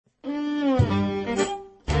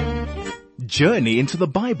journey into the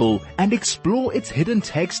Bible and explore its hidden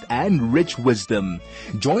text and rich wisdom.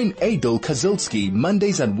 Join Aidel Kazilsky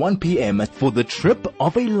Mondays at 1 p.m. for the trip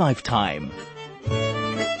of a lifetime.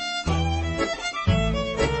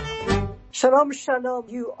 Shalom, shalom.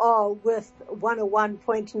 You are with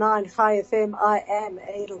 101.9 High FM. I am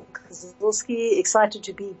Aidel Kazilsky. Excited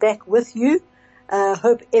to be back with you.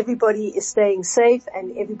 Hope everybody is staying safe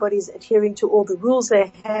and everybody's adhering to all the rules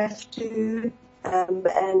they have to.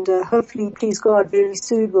 Hopefully, please God, very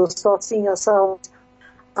soon we'll start seeing ourselves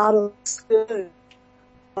out of the scourge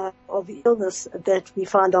of the illness that we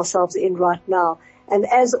find ourselves in right now. And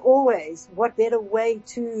as always, what better way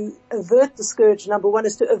to avert the scourge? Number one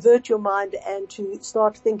is to avert your mind and to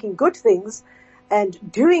start thinking good things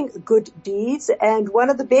and doing good deeds. And one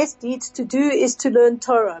of the best deeds to do is to learn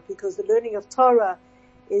Torah, because the learning of Torah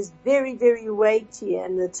is very, very weighty,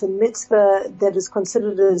 and it's a mitzvah that is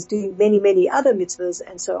considered as doing many, many other mitzvahs.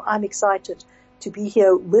 And so I'm excited to be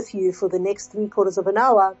here with you for the next 3/4 of an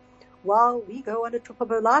hour while we go on a trip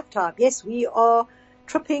of a lifetime. Yes, we are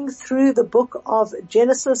tripping through the book of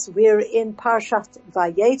Genesis. We're in Parashat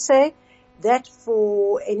Vayetze. That,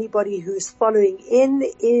 for anybody who's following in,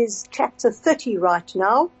 is chapter 30 right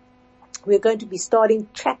now. We're going to be starting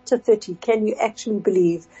chapter 30. Can you actually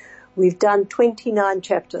believe we've done 29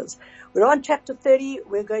 chapters? We're on chapter 30.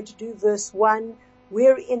 We're going to do verse 1.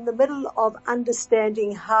 We're in the middle of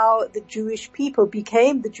understanding how the Jewish people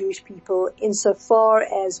became the Jewish people, insofar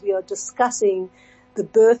as we are discussing the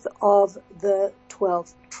birth of the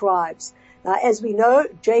 12 tribes. Now, as we know,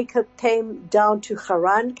 Jacob came down to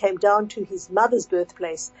Haran, came down to his mother's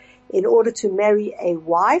birthplace in order to marry a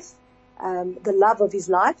wife, the love of his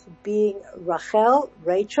life being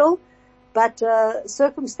Rachel. But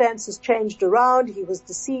circumstances changed around. He was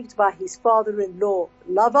deceived by his father-in-law,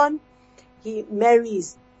 Lavan. He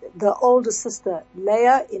marries the older sister,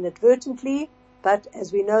 Leah, inadvertently. But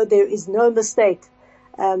as we know, there is no mistake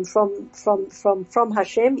from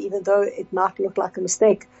Hashem, even though it might look like a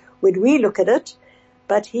mistake when we look at it.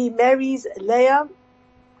 But he marries Leah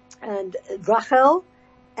and Rachel,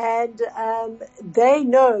 and they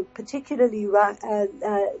know, particularly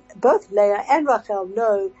both Leah and Rachel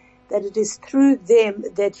know that it is through them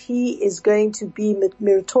that he is going to be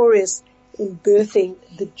meritorious in birthing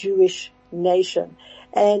the Jewish nation.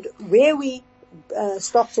 And where we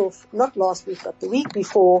stopped off, not last week, but the week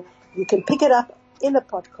before, you can pick it up in the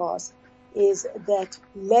podcast, is that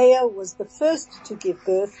Leah was the first to give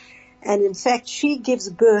birth, and in fact she gives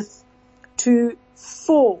birth to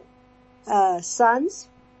 4 sons.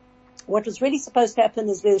 What was really supposed to happen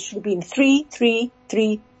is there should have been 3,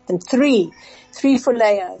 and 3. 3 for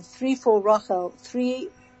Leah, 3 for Rachel, 3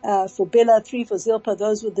 for Bilhah, 3 for Zilpah.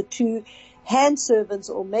 Those were the 2 hand servants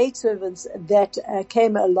or maid servants that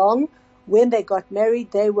came along when they got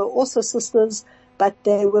married. They were also sisters, but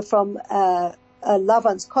they were from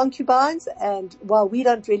Lavan's concubines. And while we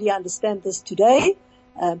don't really understand this today,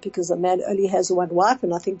 because a man only has one wife,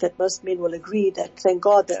 and I think that most men will agree that thank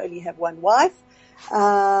God they only have one wife,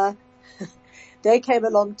 they came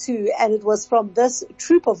along too, and it was from this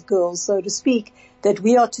troop of girls, so to speak, that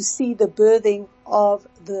we are to see the birthing of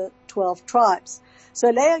the 12 tribes. So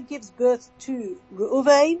Leah gives birth to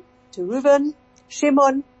Reuven,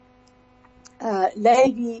 Shimon,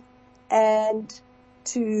 Levi, and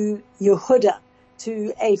to Yehuda,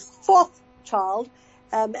 to a 4th child.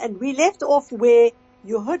 And we left off where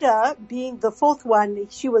Yehuda, being the 4th one,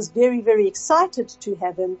 she was very, very excited to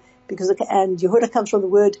have him, and Yehuda comes from the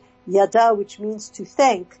word Yada, which means to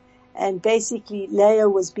thank. And basically Leah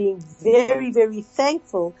was being very, very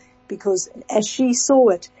thankful, because as she saw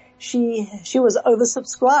it, she was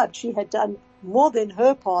oversubscribed. She had done more than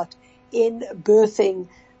her part in birthing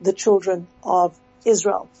the children of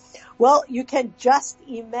Israel. Well, you can just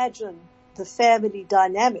imagine the family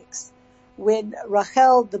dynamics when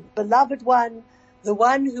Rachel, the beloved one, the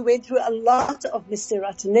one who went through a lot of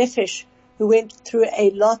Mesirat Nefesh, who went through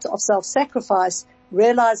a lot of self-sacrifice,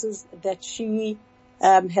 realizes that she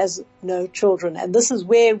has no children. And this is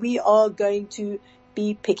where we are going to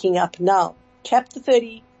be picking up now. Chapter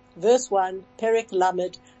 30, verse 1, Perek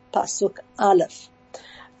Lamed, Pasuk Aleph.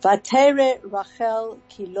 Vatere Rachel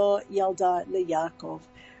kilo yalda leYaakov.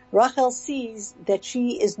 Rachel sees that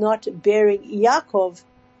she is not bearing Yaakov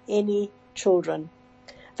any children.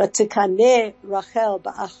 Vatikane Rachel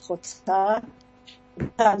ba'achotah,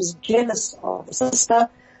 becomes jealous of her sister.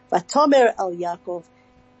 Vatomer el Yaakov,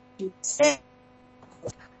 she said,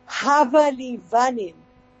 Hava li vanim,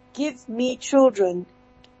 give me children,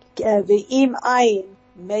 ve'im ayin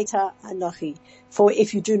meta anochi. For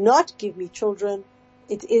if you do not give me children,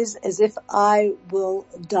 it is as if I will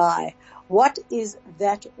die. What is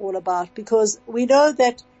that all about? Because we know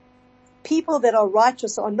that people that are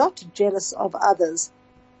righteous are not jealous of others,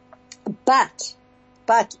 but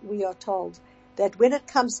we are told that when it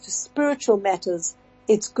comes to spiritual matters,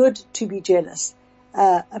 it's good to be jealous.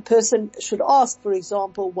 A person should ask, for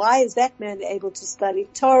example, why is that man able to study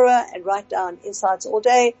Torah and write down insights all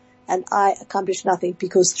day and I accomplish nothing?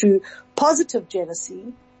 Because through positive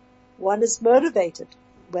jealousy, one is motivated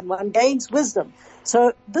when one gains wisdom.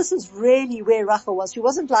 So this is really where Rachel was. She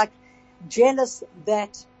wasn't like jealous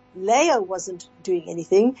that Leah wasn't doing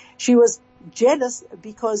anything. She was jealous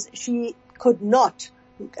because she could not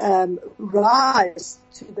rise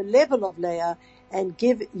to the level of Leah and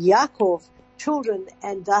give Yaakov children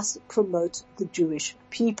and thus promote the Jewish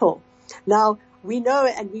people. Now, we know,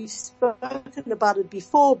 and we've spoken about it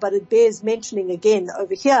before, but it bears mentioning again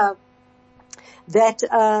over here, that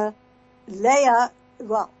Leah,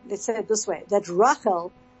 well, let's say it this way, that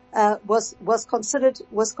Rachel was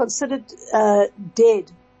considered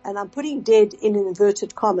dead, and I'm putting dead in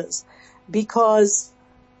inverted commas, because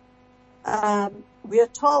we are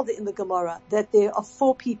told in the Gemara that there are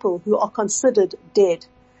 4 people who are considered dead.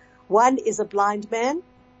 One is a blind man,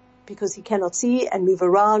 because he cannot see and move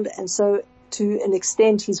around, and so to an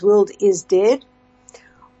extent his world is dead.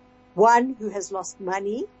 One who has lost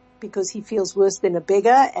money, because he feels worse than a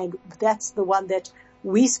beggar, and that's the one that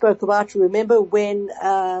we spoke about. Remember when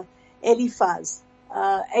Eliphaz,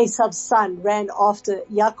 Esav's son, ran after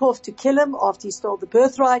Yaakov to kill him after he stole the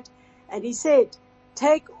birthright, and he said,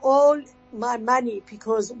 take all my money,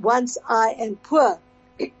 because once I am poor,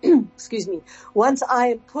 once I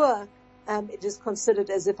am poor, it is considered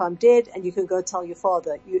as if I'm dead, and you can go tell your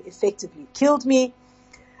father, you effectively killed me.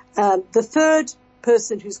 The third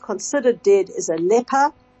person who's considered dead is a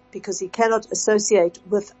leper, because he cannot associate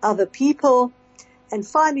with other people. And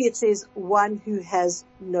finally it says one who has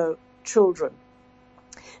no children.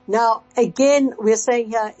 Now again, we're saying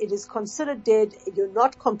here it is considered dead. You're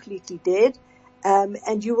not completely dead.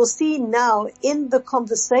 And you will see now in the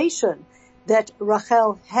conversation that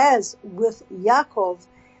Rachel has with Yaakov,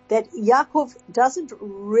 that Yaakov doesn't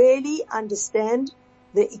really understand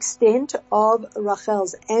the extent of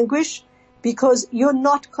Rachel's anguish, because you're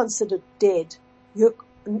not considered dead.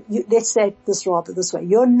 Let's say this rather this way.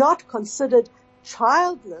 You're not considered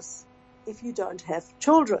childless if you don't have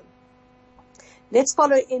children. Let's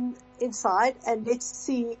follow inside and let's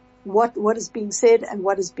see what is being said and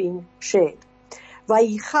what is being shared.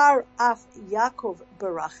 Vayichar af Yaakov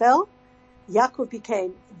berachel. Yaakov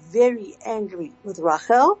became very angry with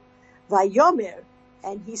Rachel. Vayomer,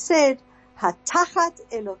 and he said, Hatachat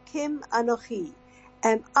Elokim anochi.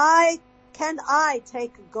 Can I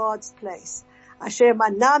take God's place? Asher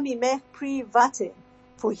mana mimech pri vatem.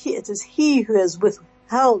 For it is he who has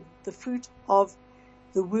withheld the fruit of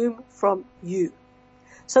the womb from you.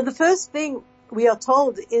 So the first thing we are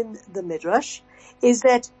told in the Midrash is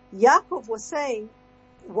that Yaakov was saying,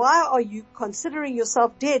 why are you considering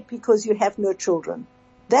yourself dead because you have no children?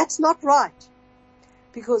 That's not right.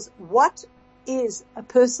 Because what is a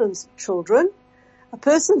person's children? A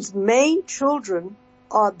person's main children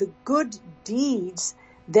are the good deeds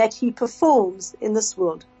that he performs in this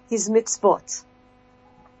world, his mitzvot.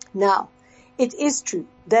 Now, it is true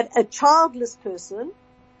that a childless person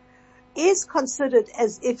is considered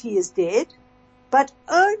as if he is dead, but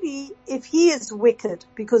only if he is wicked,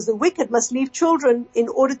 because the wicked must leave children in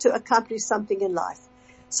order to accomplish something in life.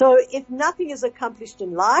 So if nothing is accomplished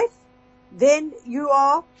in life, then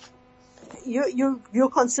you're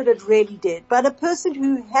considered really dead. But a person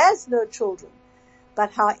who has no children,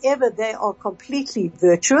 but however they are completely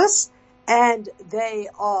virtuous and they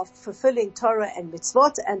are fulfilling Torah and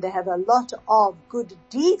mitzvot and they have a lot of good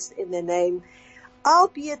deeds in their name,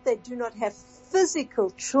 albeit they do not have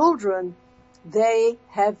physical children, they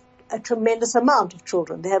have a tremendous amount of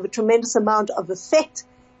children. They have a tremendous amount of effect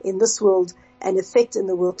in this world and effect in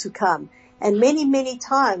the world to come. And many, many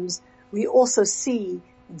times we also see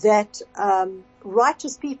that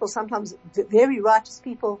righteous people, sometimes very righteous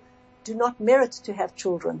people, do not merit to have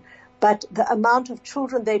children. But the amount of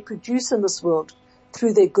children they produce in this world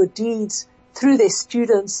through their good deeds, through their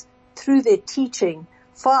students, through their teaching,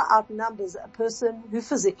 far outnumbers a person who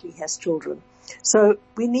physically has children. So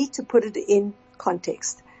we need to put it in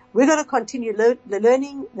context. We're going to continue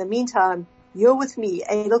learning. In the meantime, you're with me,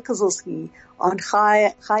 Aidel Kazilsky, on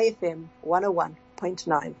Chai FM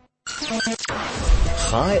 101.9.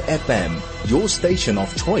 Chai FM, your station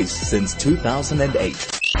of choice since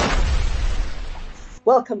 2008.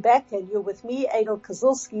 Welcome back, and you're with me, Aidel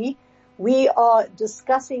Kazilsky. We are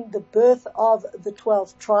discussing the birth of the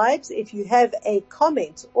 12 tribes. If you have a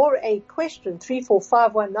comment or a question,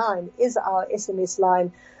 34519 is our SMS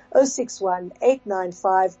line,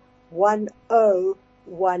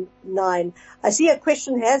 061-895-1019. I see a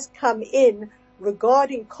question has come in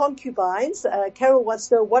regarding concubines. Carol wants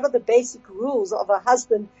to know, what are the basic rules of a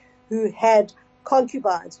husband who had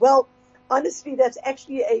concubines? Well, honestly, that's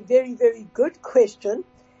actually a very, very good question.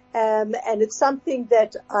 And it's something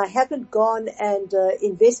that I haven't gone and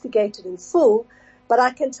investigated in full, but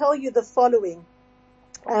I can tell you the following.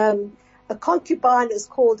 A concubine is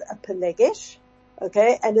called a pelegesh,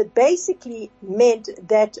 okay, and it basically meant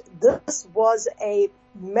that this was a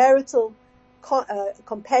marital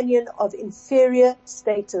companion of inferior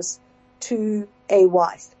status to a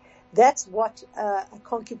wife. That's what a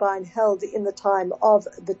concubine held in the time of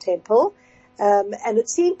the temple, and it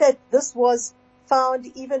seemed that this was found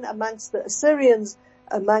even amongst the Assyrians,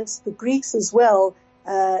 amongst the Greeks as well,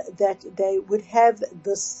 that they would have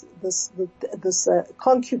this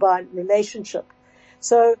concubine relationship.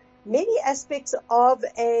 So many aspects of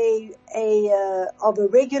a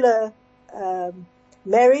regular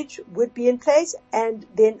marriage would be in place, and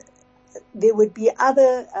then there would be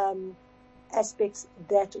other aspects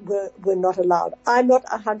that were not allowed. I'm not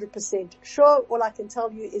 100% sure. All I can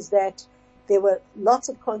tell you is that there were lots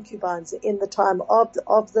of concubines in the time of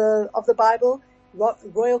the Bible.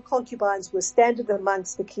 Royal concubines were standard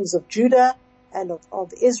amongst the kings of Judah and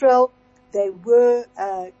of Israel. They were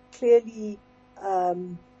clearly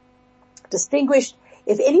distinguished.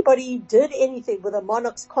 If anybody did anything with a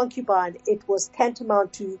monarch's concubine, it was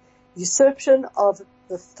tantamount to usurpation of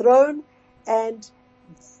the throne, and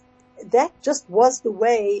that just was the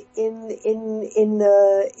way in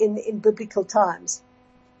biblical times.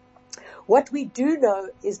 What we do know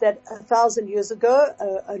is that 1,000 years ago,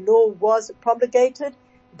 a law was promulgated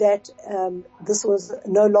that this was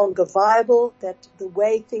no longer viable, that the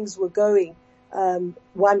way things were going,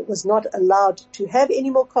 one was not allowed to have any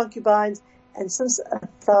more concubines. And since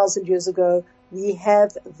 1,000 years ago, we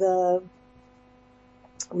have the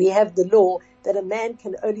law that a man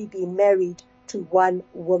can only be married to one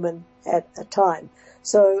woman at a time.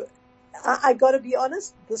 So I got to be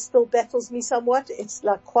honest, this still baffles me somewhat. It's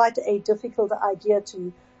like quite a difficult idea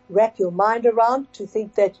to wrap your mind around, to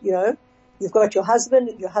think that, you've got your husband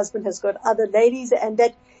has got other ladies, and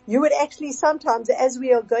that you would actually sometimes, as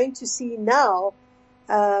we are going to see now,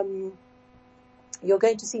 the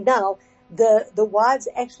wives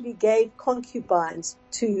actually gave concubines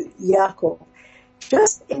to Yaakov.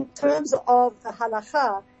 Just in terms of the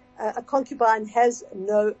halakha, a concubine has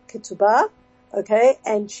no ketubah, okay,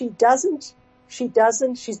 and she's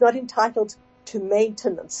not entitled to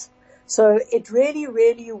maintenance. So it really,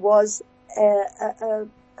 really was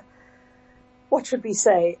what should we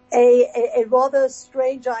say, a rather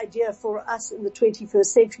strange idea for us in the 21st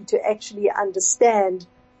century to actually understand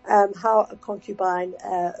how a concubine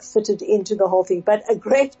fitted into the whole thing. But a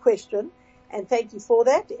great question, and thank you for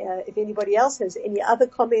that. If anybody else has any other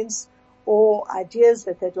comments or ideas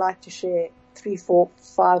that they'd like to share,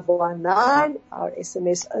 34519, our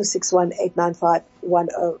SMS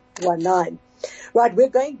 061-895-1019. Right, we're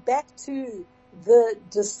going back to the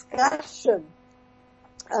discussion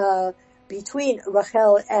between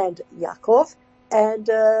Rachel and Yaakov, and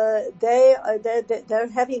they're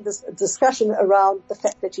having this discussion around the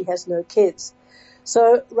fact that she has no kids.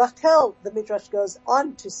 So Rachel, the Midrash goes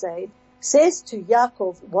on to say, says to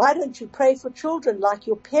Yaakov, why don't you pray for children like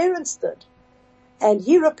your parents did? And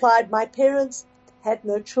he replied, my parents had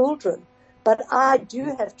no children, but I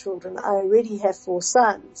do have children. I already have 4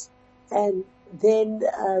 sons. And then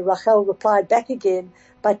Rachel replied back again,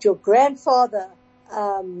 but your grandfather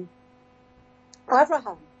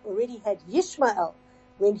Abraham already had Yishmael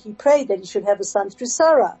when he prayed that he should have a son through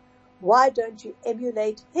Sarah. Why don't you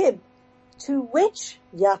emulate him? To which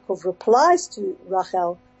Yaakov replies to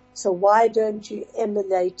Rachel, so why don't you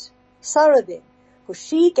emulate Sarah then? For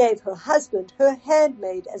she gave her husband her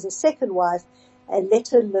handmaid as a second wife and let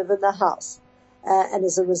her live in the house. And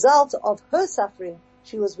as a result of her suffering,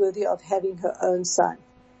 she was worthy of having her own son.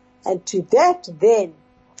 And to that then,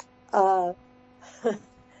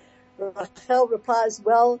 Rachel replies,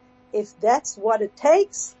 well, if that's what it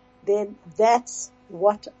takes, then that's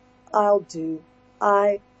what I'll do.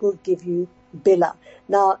 I will give you Bilhah.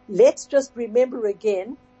 Now, let's just remember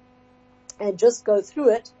again and just go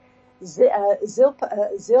through it. Bilhah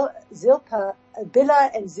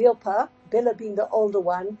and Zilpah, Bilhah being the older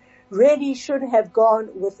one, really should have gone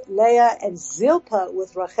with Leah and Zilpah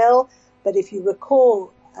with Rachel. But if you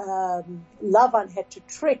recall, Lavan had to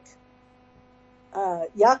trick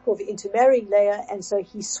Yaakov into marrying Leah, and so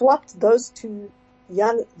he swapped those two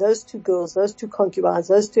girls, those two concubines,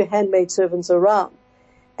 those two handmaid servants around.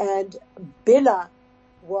 And Bilhah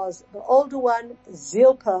was the older one,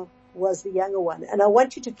 Zilpah was the younger one. And I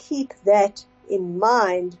want you to keep that in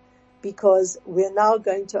mind, because we're now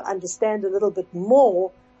going to understand a little bit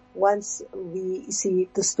more once we see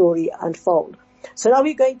the story unfold. So now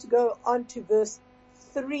we're going to go on to verse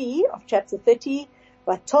 3 of chapter 30.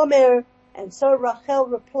 Vatomer, and so Rachel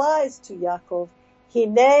replies to Yaakov,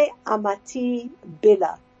 Hine amati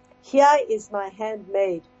Bilhah. Here is my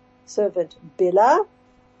handmaid servant Bilhah.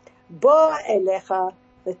 Bo elecha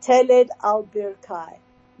v'teled al birkai.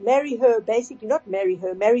 Marry her, basically not marry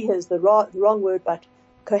her is the wrong word, but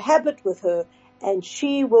cohabit with her, and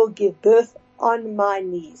she will give birth on my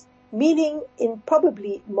knees. Meaning, in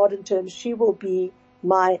probably modern terms, she will be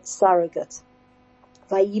my surrogate.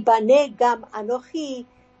 Vayibane gam anochi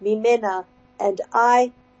mimena, and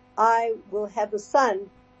I will have a son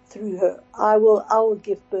through her. I will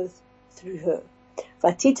give birth through her.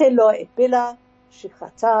 Vatite lo et Bilhah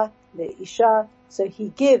shichata leisha. So he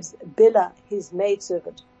gives Bilhah his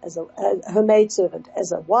maidservant her maidservant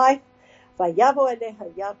as a wife. Vayavo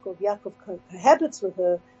eleha Yaakov. Yaakov cohabits with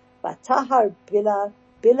her. Vatahar Bilhah.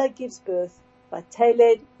 Bilhah gives birth.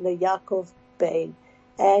 Vateled leYaakov bein,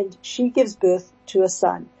 and she gives birth to a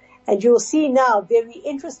son. And you will see now, very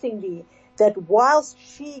interestingly, that whilst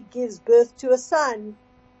she gives birth to a son,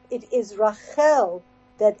 it is Rachel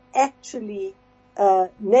that actually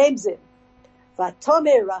names him.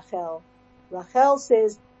 Vatome Rachel. Rachel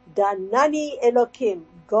says, Danani Elokim.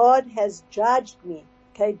 God has judged me.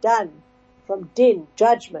 Okay, dan, from din,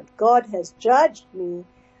 judgment. God has judged me.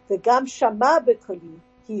 V'gam shama b'koli.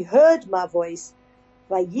 He heard my voice.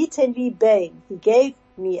 Vayiten li bein. He gave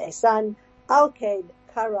me a son. Alkein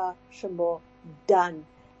kara shemo Dan.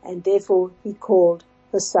 And therefore he called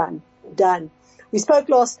the son Dan. We spoke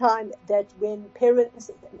last time that when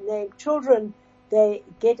parents name children, they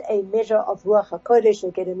get a measure of Ruach HaKodesh,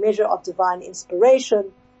 they get a measure of divine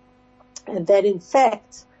inspiration, and that in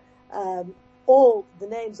fact, all the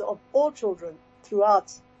names of all children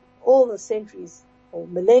throughout all the centuries or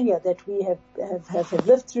millennia that we have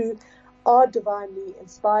lived through are divinely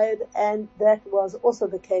inspired, and that was also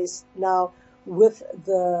the case now with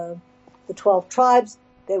the 12 tribes.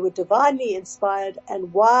 They were divinely inspired,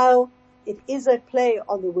 and while it is a play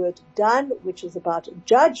on the word Dan, which is about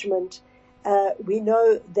judgment, we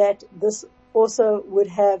know that this also would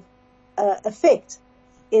have effect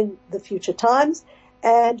in the future times.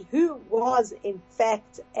 And who was in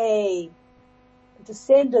fact a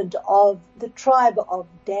descendant of the tribe of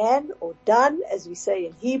Dan, or Dan, as we say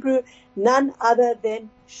in Hebrew, none other than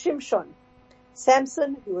Shimshon.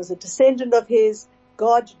 Samson, who was a descendant of his,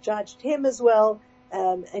 God judged him as well,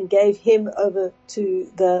 and gave him over to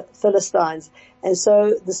the Philistines. And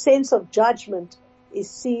so the sense of judgment is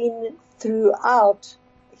seen throughout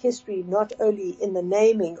history, not only in the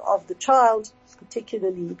naming of the child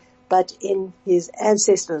particularly, but in his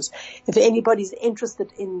ancestors. If anybody's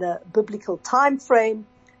interested in the biblical time frame,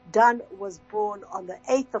 Dan was born on the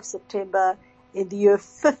 8th of September in the year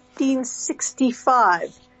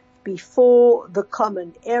 1565, before the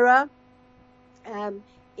Common Era.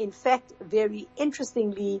 In fact, very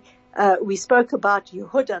interestingly, we spoke about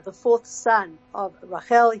Yehuda, the fourth son of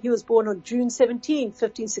Rachel. He was born on June 17,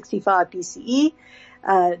 1565 BCE.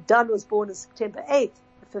 Dan was born on September 8th,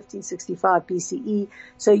 1565 BCE.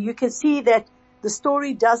 So you can see that the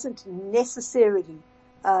story doesn't necessarily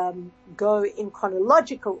go in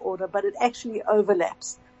chronological order, but it actually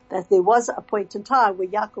overlaps. That there was a point in time where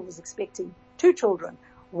Yaakov was expecting two children,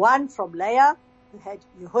 one from Leah, who had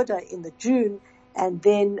Yehuda in the June, and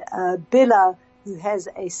then Bilhah, who has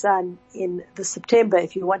a son in the September.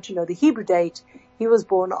 If you want to know the Hebrew date, he was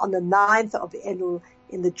born on the 9th of Elul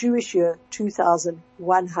in the Jewish year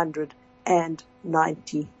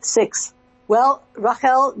 2196. Well,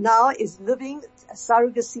 Rachel now is living a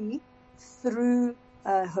surrogacy through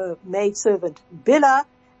her maidservant Bilhah,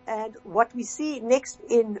 and what we see next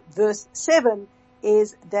in verse 7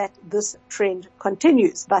 is that this trend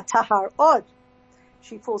continues. Vatahar od.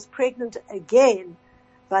 She falls pregnant again.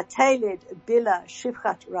 Vateled Bilhah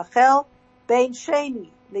shivchat Rachel bein sheni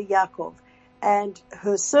leYaakov, and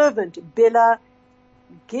her servant Bilhah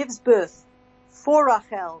gives birth for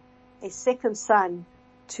Rachel a second son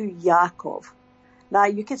to Yaakov. Now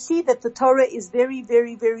you can see that the Torah is very,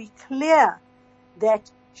 very, very clear that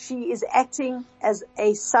she is acting as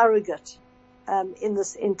a surrogate in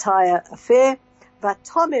this entire affair.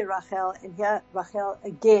 Vatome Rachel, and here Rachel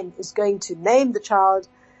again is going to name the child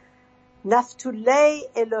Naftulei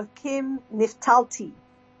Elokim Niftalti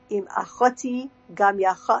Im Achoti gam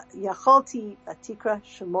yachalti atikra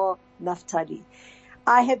shemo Naphtali.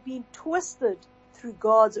 I have been twisted through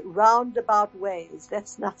God's roundabout ways.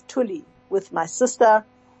 That's Naphtali. With my sister,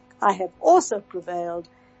 I have also prevailed,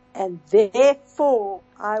 and therefore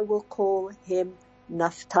I will call him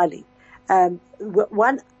Naphtali.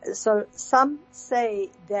 So some say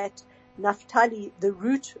that Naphtali, the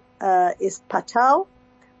root is patal,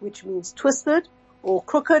 which means twisted or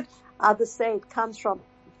crooked. Others say it comes from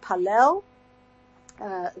palel,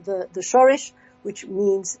 the shorish, which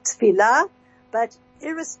means tefillah. But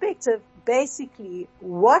irrespective, basically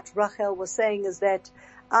what Rachel was saying is that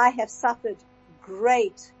I have suffered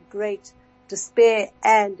great despair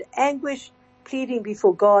and anguish, pleading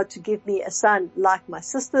before God to give me a son like my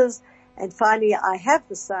sisters. And finally I have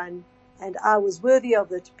the son, and I was worthy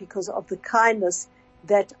of it because of the kindness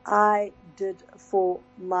that I did for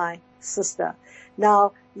my sister.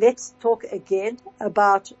 Now let's talk again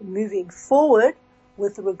about moving forward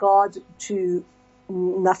with regard to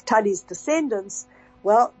Naphtali's descendants.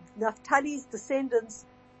 Well, Naphtali's descendants,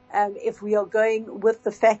 if we are going with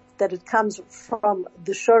the fact that it comes from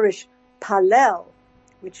the Shorish Palel,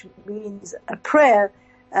 which means a prayer,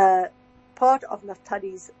 part of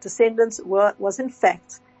Naphtali's descendants was in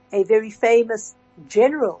fact a very famous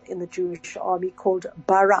general in the Jewish army called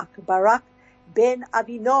Barak ben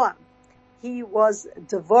Avinoam. He was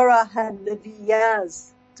Devorah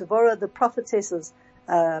HaNeviyyah's, Devorah the prophetess's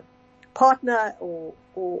partner, or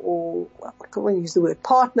I can't use the word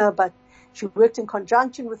partner, but she worked in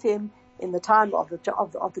conjunction with him in the time of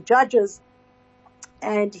the judges,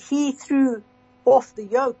 and he threw off the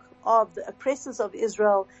yoke of the oppressors of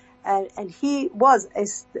Israel, and he was a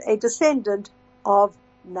descendant of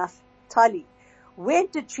Naphtali. When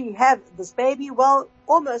did she have this baby? Well,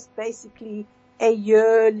 almost basically a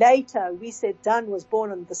year later. We said Dan was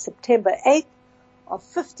born on the September 8th of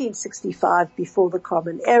 1565 before the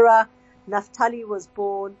Common Era. Naphtali was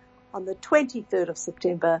born on the 23rd of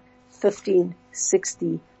September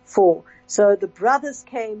 1564. So the brothers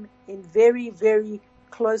came in very, very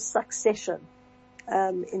close succession.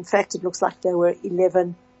 In fact, it looks like they were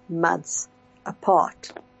 11 months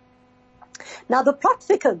apart. Now the plot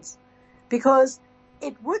thickens, because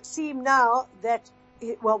it would seem now that,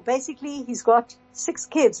 well, basically he's got 6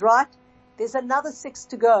 kids, right? There's another 6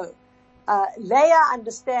 to go. Leah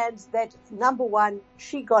understands that, number one,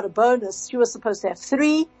 she got a bonus. She was supposed to have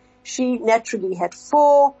 3. She naturally had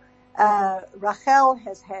 4. Rachel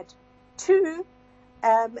has had 2.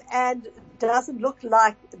 And doesn't look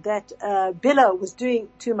like that Bilhah was doing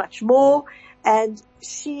too much more. And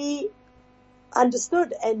she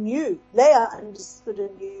understood and knew, Leah understood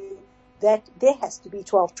and knew, that there has to be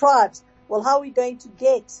 12 tribes. Well, how are we going to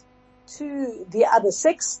get to the other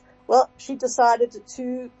 6? Well, she decided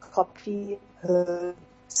to copy her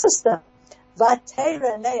sister.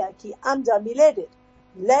 Vatera Leah ki amda miledet.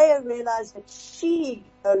 Leah realized that she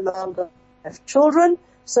no longer have children.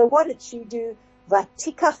 So what did she do?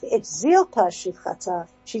 Vatikach et Zilpa shivchata.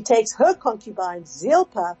 She takes her concubine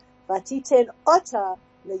Zilpa, vatiten ota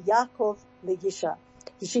leYaakov leYisha.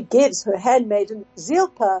 She gives her handmaiden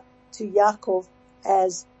Zilpa to Yaakov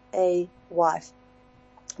as a wife.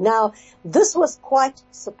 Now, this was quite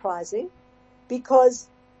surprising, because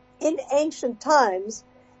in ancient times,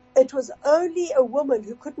 it was only a woman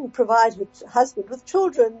who couldn't provide her husband with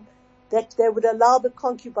children that they would allow the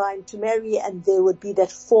concubine to marry, and there would be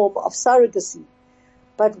that form of surrogacy.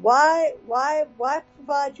 But why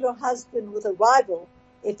provide your husband with a rival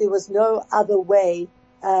if there was no other way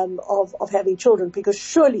of having children? Because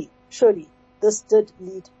surely this did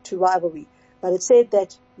lead to rivalry. But it said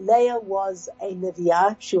that Leah was a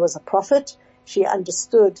Neviah. She was a prophet. She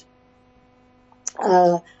understood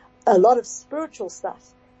a lot of spiritual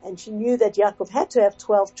stuff, and she knew that Yaakov had to have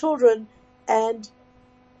 12 children, and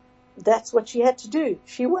that's what she had to do.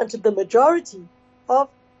 She wanted the majority of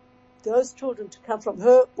those children to come from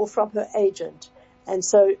her or from her agent. And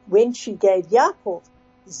so when she gave Yaakov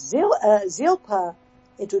Zilpah,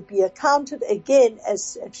 it would be accounted again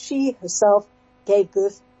as if she herself gave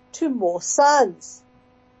birth to more sons.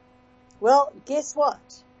 Well, guess what?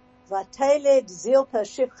 Vateled Zilpah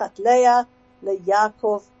shivchat Leah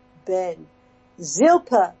leYaakov ben.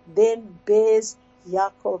 Zilpah then bears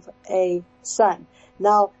Yaakov a son.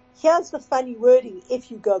 Now, here's the funny wording.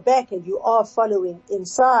 If you go back and you are following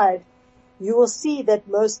inside, you will see that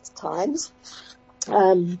most times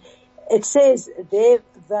it says there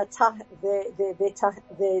v'tahar,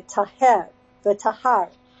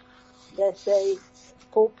 that they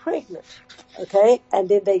fall pregnant, okay, and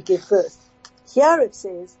then they give birth. Here it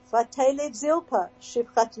says v'teled Zilpah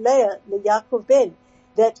shivchat Leah leYaakov ben,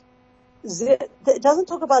 that It doesn't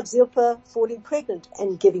talk about Zilpah falling pregnant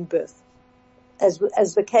and giving birth, as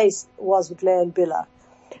the case was with Leah and Bilhah.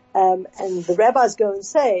 And the rabbis go and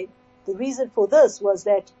say the reason for this was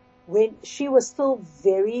that when she was still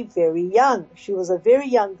very, very young, she was a very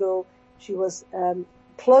young girl. She was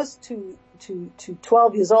close to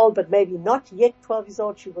 12 years old, but maybe not yet 12 years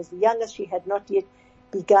old. She was the youngest. She had not yet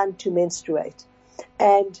begun to menstruate.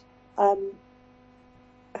 And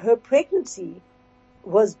her pregnancy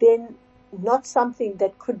was then not something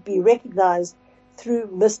that could be recognized through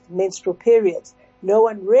missed menstrual periods. No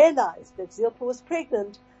one realized that Zilpah was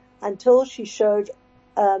pregnant until she showed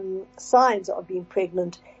signs of being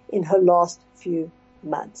pregnant in her last few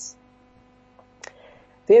months.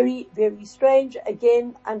 Very, very strange.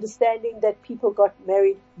 Again, understanding that people got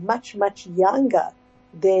married much, much younger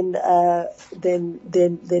than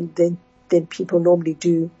people normally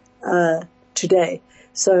do today.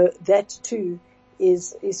 So that too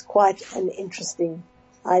is quite an interesting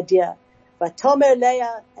idea. But Tomer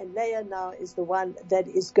Leah, and Leah now is the one that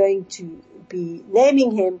is going to be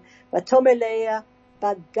naming him. But Tomer Leah,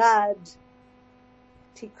 Bagad,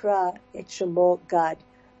 Tikra et Shemo Gad.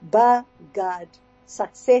 Bagad,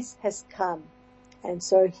 success has come. And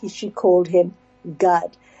so she called him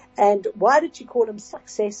Gad. And why did she call him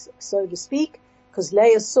success, so to speak? Because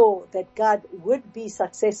Leah saw that Gad would be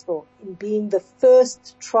successful in being the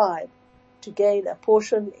first tribe to gain a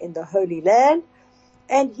portion in the Holy Land.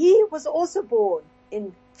 And he was also born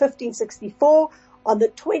in 1564 on the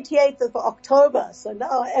 28th of October. So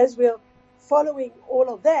now as we're following all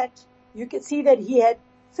of that, you can see that he had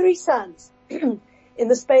 3 sons in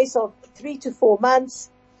the space of 3 to 4 months.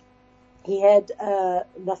 He had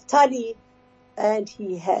Naphtali, and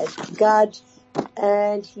he had Gad,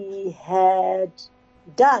 and he had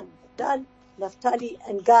Dan, Naphtali,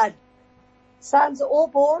 and Gad. Sons all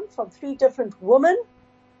born from 3 different women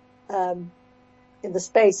in the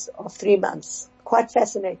space of 3 months. Quite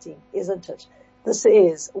fascinating, isn't it? This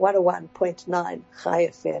is 101.9 Chai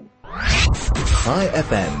FM. Chai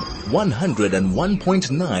FM,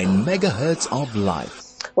 101.9 megahertz of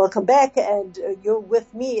life. Welcome back, and you're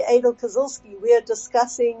with me, Aidel Kazilsky. We are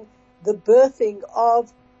discussing the birthing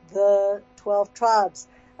of the 12 tribes.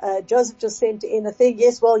 Joseph just sent in a thing.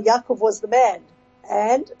 Yes, well, Yaakov was the man.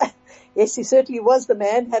 And yes, he certainly was the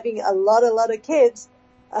man, having a lot of kids.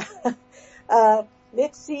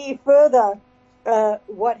 Let's see further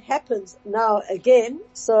what happens now again.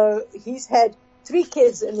 So he's had 3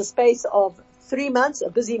 kids in the space of 3 months. A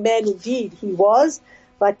busy man indeed he was.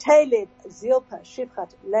 Vateled Zilpah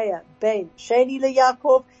Shifchat Leah Ben Sheni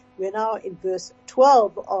LeYaakov. We're now in verse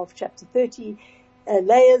 12 of chapter 30.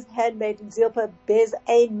 Leah's handmaiden Zilpah bears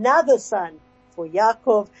another son for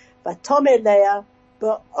Yaakov. Vatomer Leah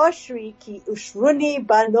Ba'oshri ki ushruni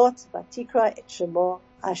banot vatikra et shemo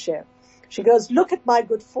Asher. She goes, look at my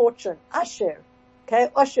good fortune, Asher. Okay,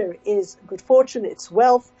 Asher is good fortune, it's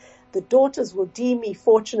wealth. The daughters will deem me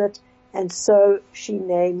fortunate, and so she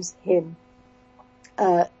names him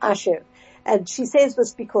Asher. And she says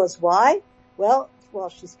this because why? Well,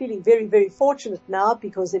 she's feeling very, very fortunate now,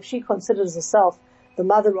 because if she considers herself the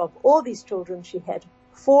mother of all these children, she had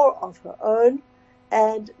 4 of her own,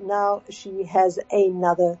 and now she has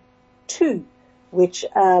another 2, which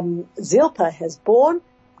Zilpah has born,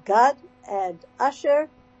 Gad and Asher,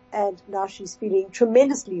 and now she's feeling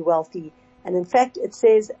tremendously wealthy. And in fact, it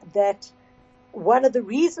says that one of the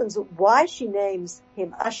reasons why she names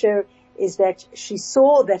him Asher is that she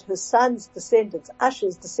saw that her son's descendants,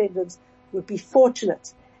 Asher's descendants, would be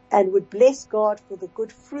fortunate and would bless God for the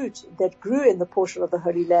good fruit that grew in the portion of the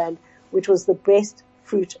Holy Land, which was the best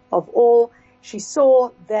fruit of all. She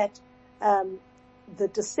saw that the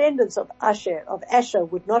descendants of Asher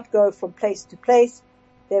would not go from place to place.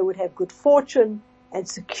 They would have good fortune and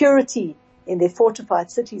security in their fortified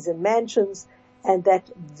cities and mansions, and that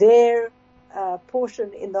their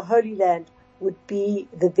portion in the Holy Land would be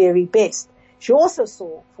the very best. She also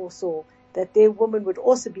foresaw that their women would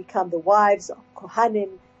also become the wives of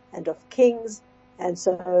Kohanim and of kings, and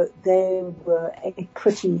so they were a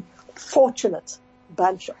pretty fortunate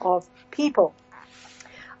bunch of people.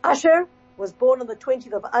 Asher was born on the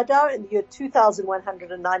 20th of Adar in the year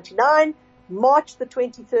 2199, March the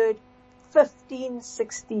 23rd,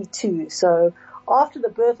 1562. So after the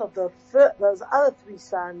birth of those other 3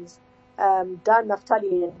 sons, Dan,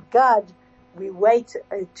 Naphtali, and Gad, we wait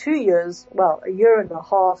 2 years, a year and a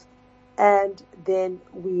half, and then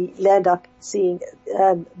we land up seeing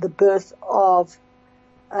the birth of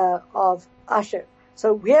Asher.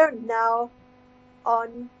 So we're now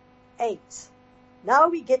on 8. Now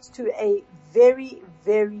we get to a very,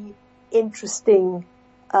 very interesting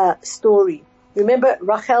story. Remember,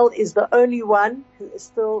 Rachel is the only one who is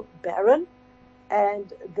still barren,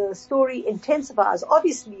 and the story intensifies,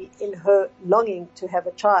 obviously, in her longing to have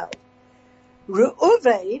a child.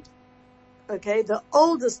 Reuven, okay, the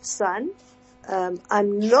oldest son,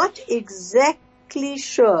 I'm not exactly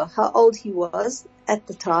sure how old he was at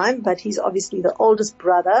the time, but he's obviously the oldest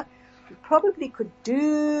brother. We probably could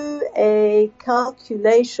do a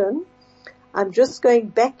calculation. I'm just going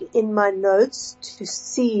back in my notes to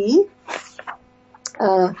see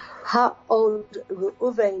how old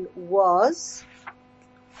Reuven was.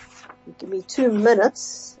 Give me 2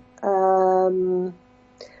 minutes. Reuven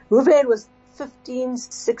was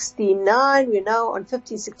 1569. We're now on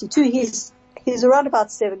 1562. He's around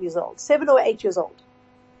about 7 years old, 7 or 8 years old.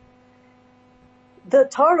 The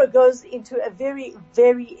Torah goes into a very,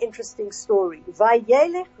 very interesting story.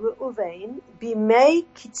 Vayelech Reuven bimei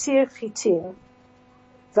kitzir chitim,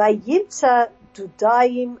 vayimtza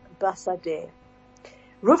dudayim basadeh.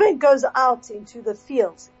 Reuven goes out into the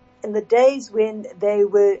fields in the days when they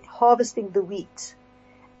were harvesting the wheat,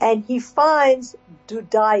 and he finds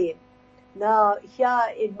dudayim. Now,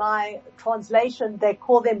 here in my translation, they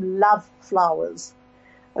call them love flowers,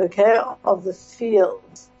 okay, of the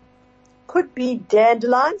fields. Could be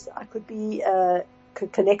dandelions. I could be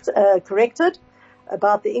corrected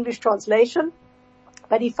about the English translation,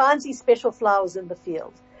 but he finds these special flowers in the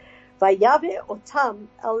field. Vayave otam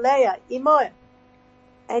el Leah imoy,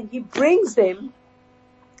 and he brings them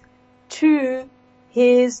to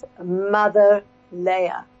his mother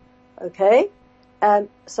Leah. Okay,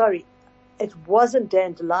 sorry, it wasn't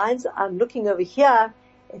dandelions. I'm looking over here.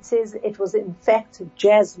 It says it was in fact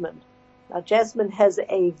jasmine. Now, jasmine has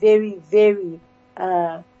a very, very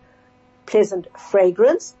pleasant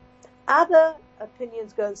fragrance. Other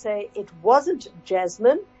opinions go and say it wasn't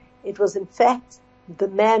jasmine. It was, in fact, the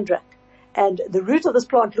mandrake. And the root of this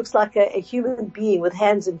plant looks like a human being with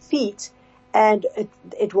hands and feet. And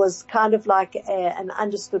it was kind of like an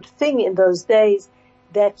understood thing in those days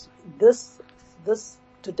that this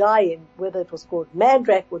Dudayim, whether it was called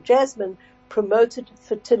mandrake or jasmine, promoted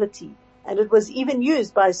fertility. And it was even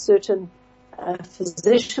used by certain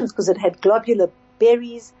physicians because it had globular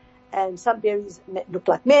berries, and some berries looked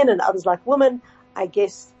like men and others like women. I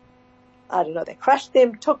guess, I don't know, they crushed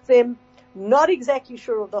them, took them. Not exactly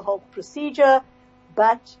sure of the whole procedure,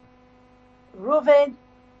 but Reuven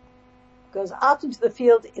goes out into the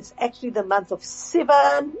field. It's actually the month of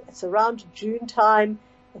Sivan. It's around June time.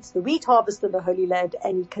 It's the wheat harvest in the Holy Land,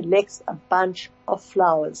 and he collects a bunch of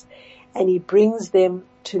flowers and he brings them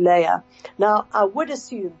to Leah. Now, I would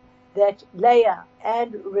assume that Leah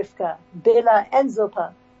and Rivka, Bela and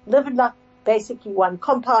Zilpah live in like basically one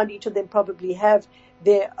compound. Each of them probably have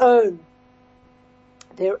their own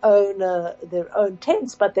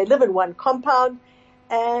tents, but they live in one compound.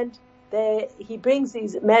 And he brings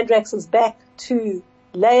these mandrakes back to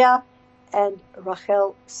Leah, and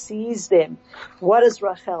Rachel sees them. What does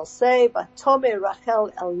Rachel say? Vatome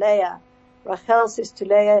Rachel el Leah. Rachel says to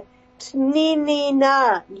Leah, Tnini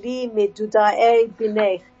na li medudae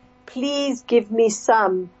binech. Please give me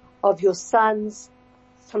some of your son's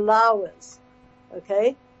flowers.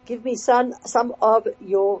 Okay? Give me some of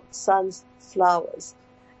your son's flowers.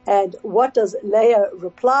 And what does Leah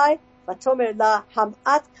reply? Vatomer la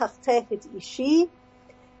hamat kachtechet ishi.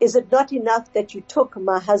 Is it not enough that you took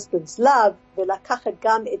my husband's love? Velakachet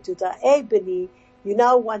gam et dudae bini. You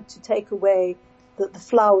now want to take away the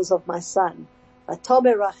flowers of my son.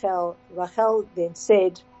 Vatomer Rachel then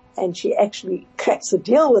said, and she actually cracks a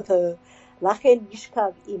deal with her, Lachen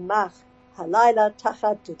yishkav imach halayla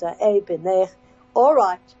tachat dudae benech. All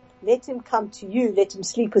right, let him come to you, let him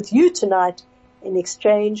sleep with you tonight in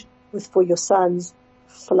exchange for your son's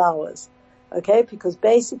flowers. Okay, because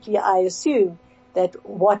basically I assume that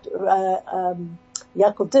what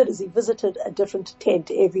Yaakov did is he visited a different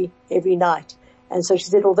tent every night. And so she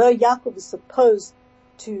said, although Yaakov is supposed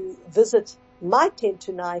to visit my tent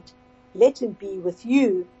tonight, let him be with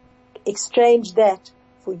you, exchange that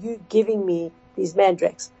for you giving me these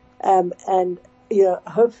mandrakes. And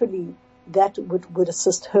hopefully that would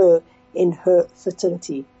assist her in her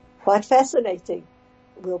fertility. Quite fascinating.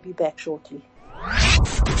 We'll be back shortly.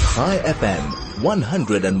 High FM,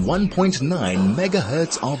 101.9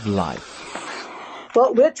 megahertz of life.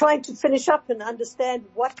 Well, we're trying to finish up and understand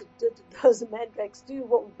what did those mandrakes do,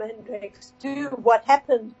 what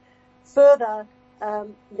happened further.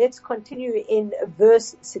 Let's continue in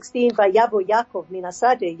verse 16. Vayavo Yaakov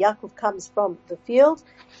minasade. Yaakov comes from the field.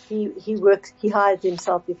 He hired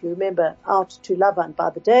himself, if you remember, out to Lavan by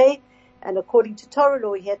the day. And according to Torah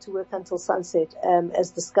law, he had to work until sunset,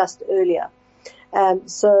 as discussed earlier.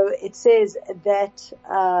 So it says that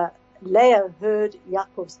Leah heard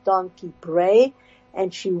Yaakov's donkey bray,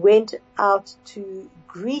 and she went out to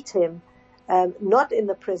greet him, not in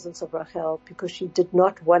the presence of Rachel, because she did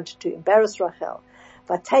not want to embarrass Rachel.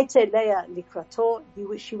 Vatayte Leah likrato,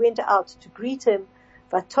 she went out to greet him.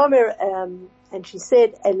 Vatomer, and she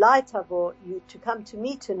said, Elai tavo, you to come to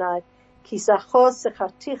me tonight, kisachos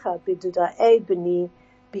secharticha b'dudaei b'ni,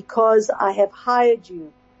 because I have hired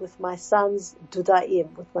you with my son's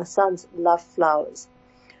dudaim, with my son's love flowers.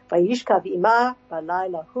 Vayishkav ima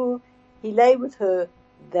balayla hu, he lay with her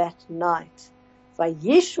that night.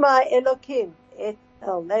 Vayishma Elokim et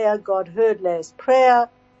el Leah, God heard Leah's prayer,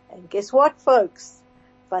 and guess what, folks?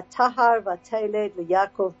 Vatahar vateled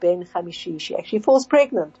leYaakov ben Chamishi. She actually falls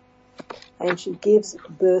pregnant, and she gives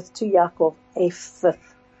birth to Yaakov, a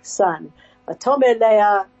fifth son. Vatomer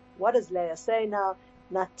Leah, what does Leah say now?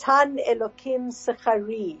 Natan Elokim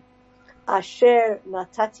sechari, asher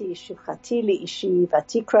natati shivchati liishi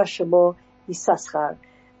vatikra shemo Yisachar.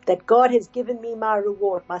 That God has given me my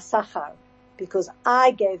reward, my sachar, because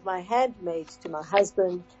I gave my handmaids to my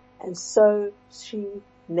husband, and so she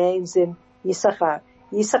names him Yisachar.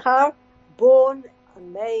 Yisachar, born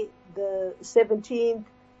on May the 17th,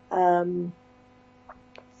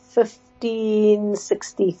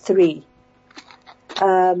 1563.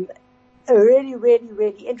 Really, really,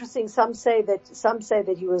 really interesting. Some say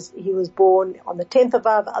that he was born on the 10th of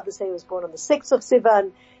Av. Others say he was born on the 6th of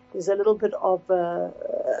Sivan. There's a little bit of a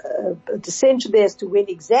dissension there as to when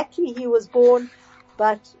exactly he was born,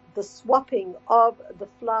 but the swapping of the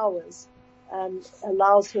flowers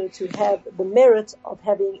allows her to have the merit of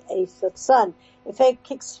having a fifth son. In fact,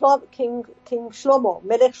 King Shlomo,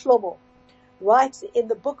 Melech Shlomo, writes in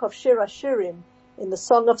the book of Shir Hashirim, in the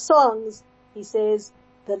Song of Songs, he says,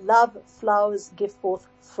 the love flowers give forth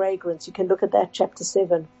fragrance. You can look at that, chapter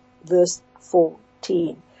 7, verse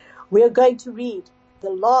 14. We are going to read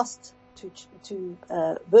the last two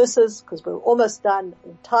verses, because we're almost done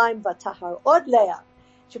in time. Vatahar od Leah.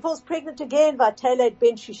 She falls pregnant again. Vateled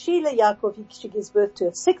ben Shishi leYaakov. She gives birth to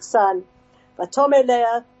a sixth son. Vatomer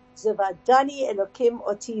Leah, Zevadani Elokim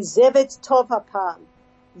oti zevet tov hapam.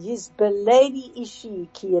 Yizbeleni ishi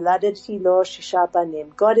ki yeladeti lo shisha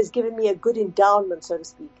banim. God has given me a good endowment, so to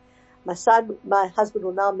speak. My husband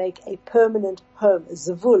will now make a permanent home, a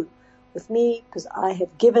zevul, with me, because I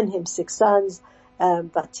have given him six sons.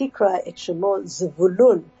 Vatikra et shemo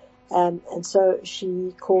Zevulun. And so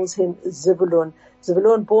she calls him Zevulun.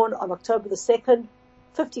 Zevulun, born on October the 2nd,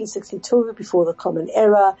 1562, before the Common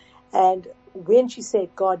Era. And when she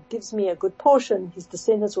said, God gives me a good portion, his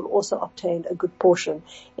descendants will also obtain a good portion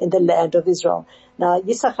in the land of Israel. Now,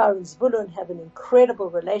 Yisachar and Zevulun have an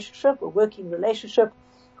incredible relationship, a working relationship,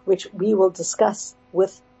 which we will discuss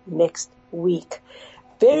with next week.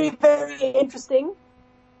 Very, very interesting.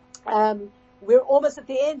 We're almost at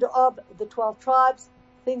the end of the 12 tribes.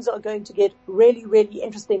 Things are going to get really, really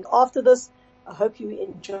interesting after this. I hope you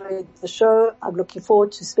enjoyed the show. I'm looking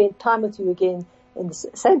forward to spend time with you again in the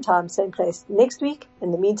same time, same place next week.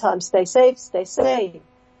 In the meantime, stay safe, stay sane,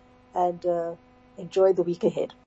 and enjoy the week ahead.